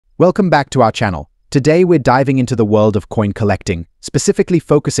Welcome back to our channel. Today we're diving into the world of coin collecting, specifically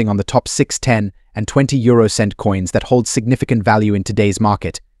focusing on the top 6, 10, and 20 euro-cent coins that hold significant value in today's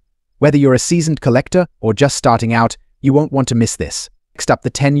market. Whether you're a seasoned collector or just starting out, you won't want to miss this. Next up, the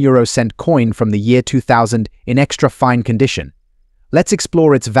 10 euro-cent coin from the year 2000 in extra fine condition. Let's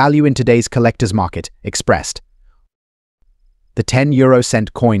explore its value in today's collector's market, expressed. The 10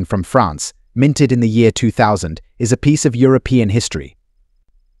 euro-cent coin from France, minted in the year 2000, is a piece of European history.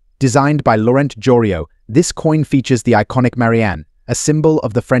 Designed by Laurent Joriot, this coin features the iconic Marianne, a symbol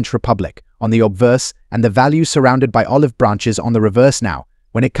of the French Republic, on the obverse and the value surrounded by olive branches on the reverse. Now,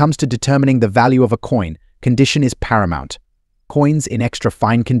 when it comes to determining the value of a coin, condition is paramount. Coins in extra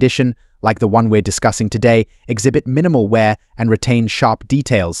fine condition, like the one we're discussing today, exhibit minimal wear and retain sharp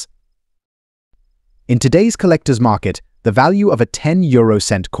details. In today's collector's market, the value of a 10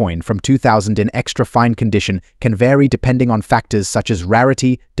 euro-cent coin from 2000 in extra fine condition can vary depending on factors such as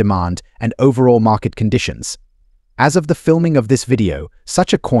rarity, demand, and overall market conditions. As of the filming of this video,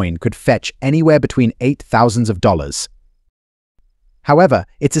 such a coin could fetch anywhere between $8,000. However,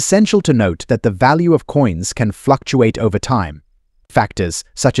 it's essential to note that the value of coins can fluctuate over time. Factors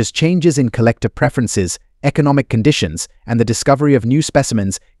such as changes in collector preferences, economic conditions, and the discovery of new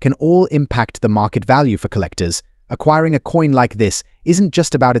specimens can all impact the market value for collectors. Acquiring a coin like this isn't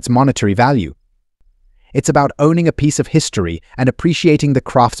just about its monetary value. It's about owning a piece of history and appreciating the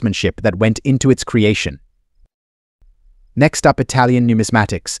craftsmanship that went into its creation. Next up, Italian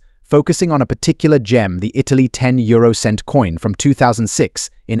numismatics, focusing on a particular gem, the Italy 10 euro-cent coin from 2006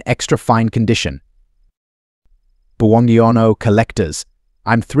 in extra fine condition. Buongiorno, collectors.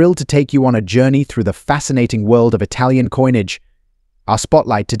 I'm thrilled to take you on a journey through the fascinating world of Italian coinage. Our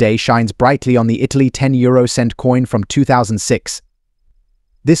spotlight today shines brightly on the Italy 10 euro-cent coin from 2006.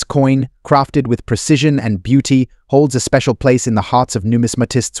 This coin, crafted with precision and beauty, holds a special place in the hearts of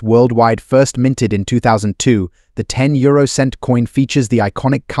numismatists worldwide. First minted in 2002, the 10 euro-cent coin features the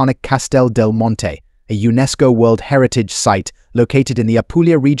iconic Castel del Monte, a UNESCO World Heritage Site located in the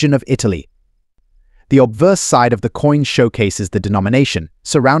Apulia region of Italy. The obverse side of the coin showcases the denomination,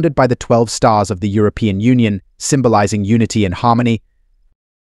 surrounded by the 12 stars of the European Union, symbolizing unity and harmony.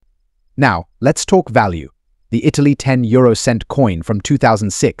 Now, let's talk value. The Italy 10 euro-cent coin from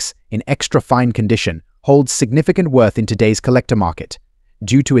 2006, in extra fine condition, holds significant worth in today's collector market.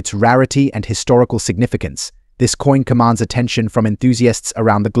 Due to its rarity and historical significance, this coin commands attention from enthusiasts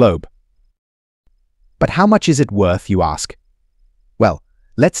around the globe. But how much is it worth, you ask? Well,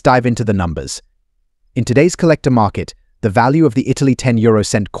 let's dive into the numbers. In today's collector market, the value of the Italy 10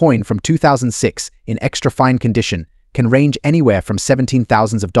 euro-cent coin from 2006, in extra fine condition, can range anywhere from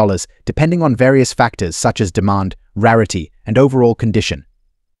 $17,000 depending on various factors such as demand, rarity, and overall condition.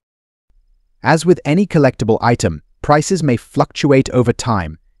 As with any collectible item, prices may fluctuate over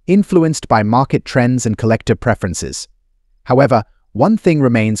time, influenced by market trends and collector preferences. However, one thing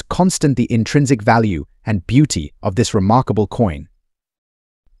remains constant: the intrinsic value and beauty of this remarkable coin.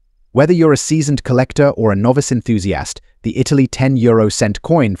 Whether you're a seasoned collector or a novice enthusiast, the Italy 10 euro-cent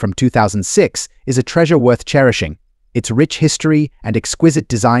coin from 2006 is a treasure worth cherishing. Its rich history and exquisite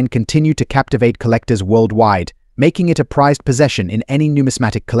design continue to captivate collectors worldwide, making it a prized possession in any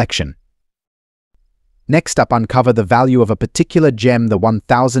numismatic collection. Next up, uncover the value of a particular gem, the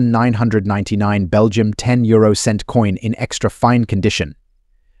 1999 Belgium 10 euro-cent coin in extra fine condition.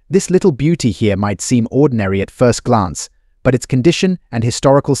 This little beauty here might seem ordinary at first glance, but its condition and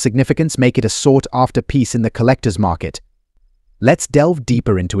historical significance make it a sought-after piece in the collector's market. Let's delve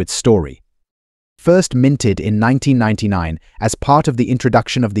deeper into its story. First minted in 1999 as part of the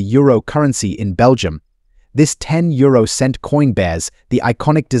introduction of the euro currency in Belgium, this 10 euro-cent coin bears the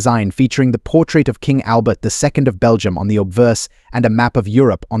iconic design featuring the portrait of King Albert II of Belgium on the obverse and a map of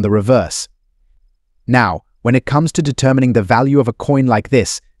Europe on the reverse. Now, when it comes to determining the value of a coin like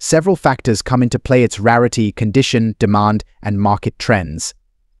this, several factors come into play: its rarity, condition, demand, and market trends.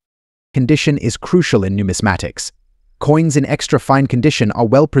 Condition is crucial in numismatics. Coins in extra fine condition are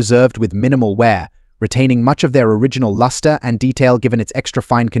well preserved with minimal wear, retaining much of their original luster and detail. Given its extra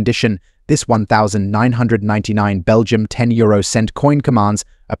fine condition, this 1999 Belgium 10 euro-cent coin commands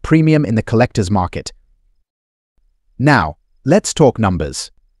a premium in the collector's market. Now, let's talk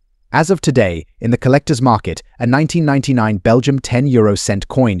numbers. As of today, in the collector's market, a 1999 Belgium 10 euro-cent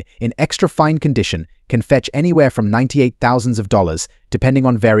coin in extra fine condition can fetch anywhere from $98,000 depending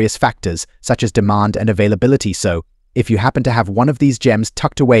on various factors such as demand and availability. So, if you happen to have one of these gems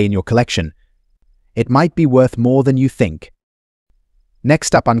tucked away in your collection, it might be worth more than you think.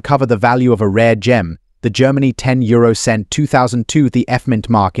 Next up, uncover the value of a rare gem, the Germany 10 euro-cent 2002, the F-mint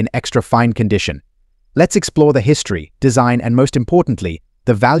mark in extra fine condition. Let's explore the history, design, and most importantly,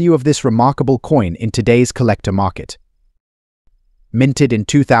 the value of this remarkable coin in today's collector market. Minted in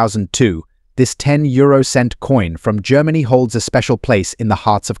 2002, this 10-euro-cent coin from Germany holds a special place in the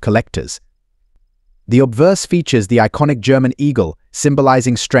hearts of collectors. The obverse features the iconic German eagle,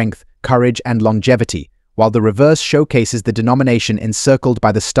 symbolizing strength, courage, and longevity, while the reverse showcases the denomination encircled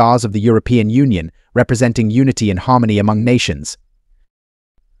by the stars of the European Union, representing unity and harmony among nations.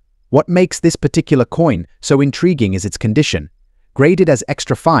 What makes this particular coin so intriguing is its condition. Graded as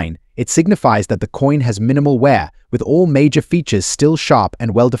extra fine, it signifies that the coin has minimal wear, with all major features still sharp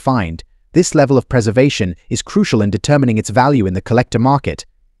and well-defined. This level of preservation is crucial in determining its value in the collector market.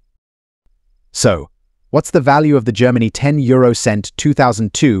 So, what's the value of the Germany 10-euro-cent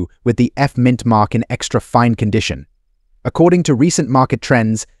 2002 with the F mint mark in extra fine condition? According to recent market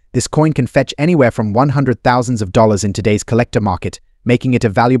trends, this coin can fetch anywhere from $100,000 in today's collector market, making it a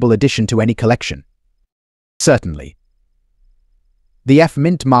valuable addition to any collection. Certainly. The F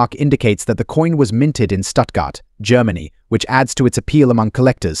mint mark indicates that the coin was minted in Stuttgart, Germany, which adds to its appeal among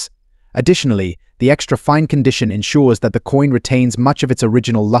collectors. Additionally, the extra fine condition ensures that the coin retains much of its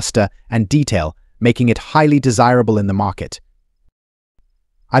original luster and detail, making it highly desirable in the market.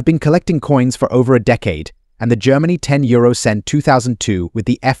 I've been collecting coins for over a decade, and the Germany 10-euro-cent 2002 with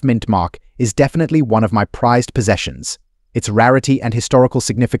the F mint mark is definitely one of my prized possessions. Its rarity and historical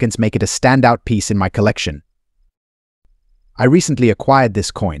significance make it a standout piece in my collection. I recently acquired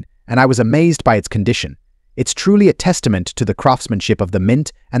this coin, and I was amazed by its condition. It's truly a testament to the craftsmanship of the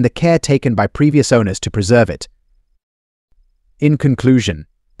mint and the care taken by previous owners to preserve it. In conclusion,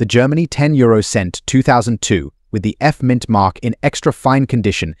 the Germany 10-euro-cent 2002 with the F mint mark in extra fine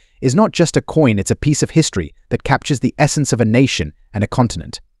condition is not just a coin, it's a piece of history that captures the essence of a nation and a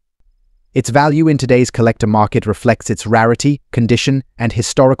continent. Its value in today's collector market reflects its rarity, condition, and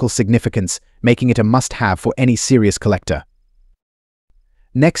historical significance, making it a must-have for any serious collector.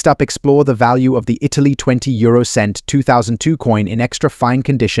 Next up, explore the value of the Italy 20-euro-cent 2002 coin in extra fine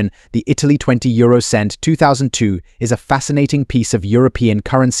condition. The Italy 20-euro-cent 2002 is a fascinating piece of European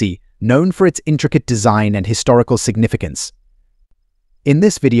currency, known for its intricate design and historical significance. In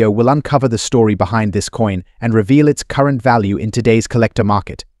this video, we'll uncover the story behind this coin and reveal its current value in today's collector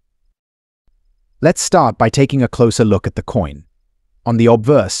market. Let's start by taking a closer look at the coin. On the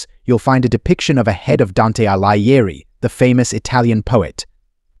obverse, you'll find a depiction of a head of Dante Alighieri, the famous Italian poet.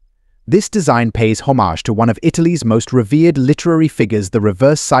 This design pays homage to one of Italy's most revered literary figures. The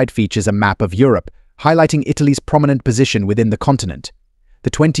reverse side features a map of Europe, highlighting Italy's prominent position within the continent.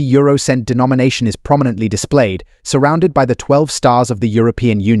 The 20-euro-cent denomination is prominently displayed, surrounded by the 12 stars of the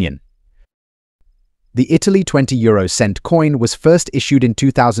European Union. The Italy 20-euro-cent coin was first issued in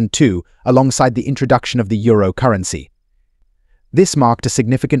 2002 alongside the introduction of the euro currency. This marked a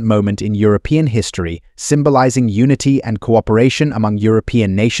significant moment in European history, symbolizing unity and cooperation among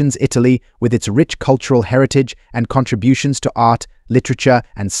European nations. Italy, with its rich cultural heritage and contributions to art, literature,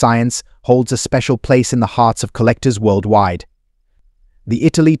 and science, holds a special place in the hearts of collectors worldwide. The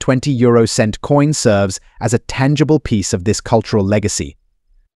Italy 20-euro-cent coin serves as a tangible piece of this cultural legacy.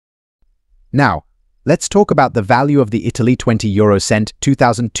 Now, let's talk about the value of the Italy 20-euro-cent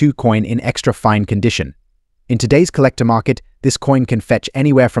 2002 coin in extra fine condition. In today's collector market, this coin can fetch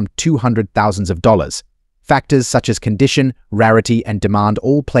anywhere from $200,000. Factors such as condition, rarity, and demand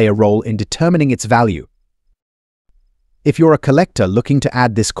all play a role in determining its value. If you're a collector looking to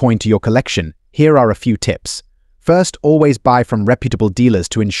add this coin to your collection, here are a few tips. First, always buy from reputable dealers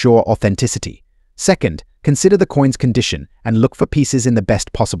to ensure authenticity. Second, consider the coin's condition and look for pieces in the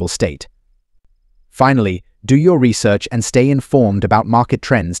best possible state. Finally, do your research and stay informed about market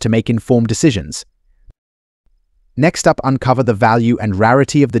trends to make informed decisions. Next up, uncover the value and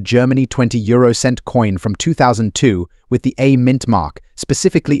rarity of the Germany 20-euro-cent coin from 2002 with the A mint mark,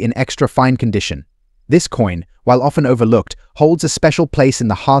 specifically in extra fine condition. This coin, while often overlooked, holds a special place in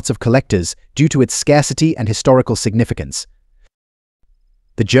the hearts of collectors due to its scarcity and historical significance.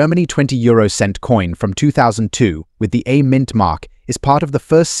 The Germany 20-euro-cent coin from 2002 with the A mint mark is part of the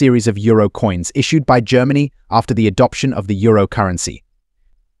first series of euro coins issued by Germany after the adoption of the euro currency.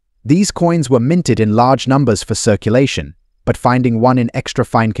 These coins were minted in large numbers for circulation, but finding one in extra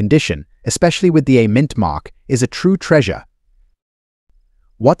fine condition, especially with the A mint mark, is a true treasure.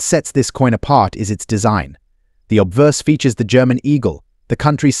 What sets this coin apart is its design. The obverse features the German eagle, the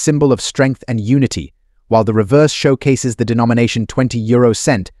country's symbol of strength and unity, while the reverse showcases the denomination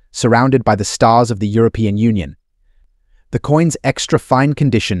 20-euro-cent, surrounded by the stars of the European Union. The coin's extra fine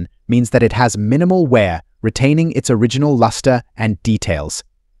condition means that it has minimal wear, retaining its original luster and details.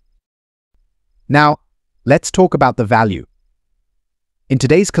 Now, let's talk about the value. In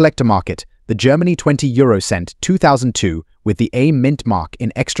today's collector market, the Germany 20-euro-cent 2002 with the A mint mark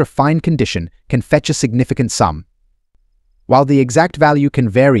in extra fine condition can fetch a significant sum. While the exact value can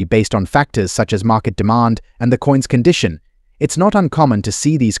vary based on factors such as market demand and the coin's condition, it's not uncommon to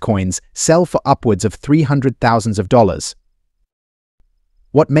see these coins sell for upwards of $300,000.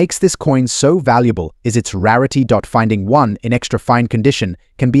 What makes this coin so valuable is its rarity. Finding one in extra fine condition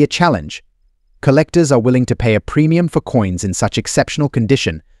can be a challenge. Collectors are willing to pay a premium for coins in such exceptional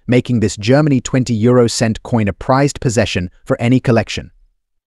condition, making this Germany 20-euro-cent coin a prized possession for any collection.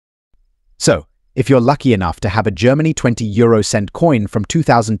 So, if you're lucky enough to have a Germany 20-euro-cent coin from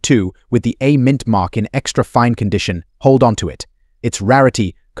 2002 with the A mint mark in extra fine condition, hold on to it. Its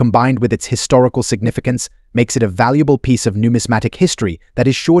rarity, combined with its historical significance, makes it a valuable piece of numismatic history that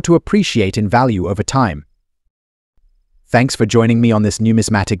is sure to appreciate in value over time. Thanks for joining me on this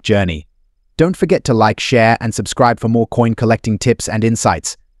numismatic journey. Don't forget to like, share, and subscribe for more coin collecting tips and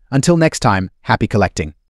insights. Until next time, happy collecting.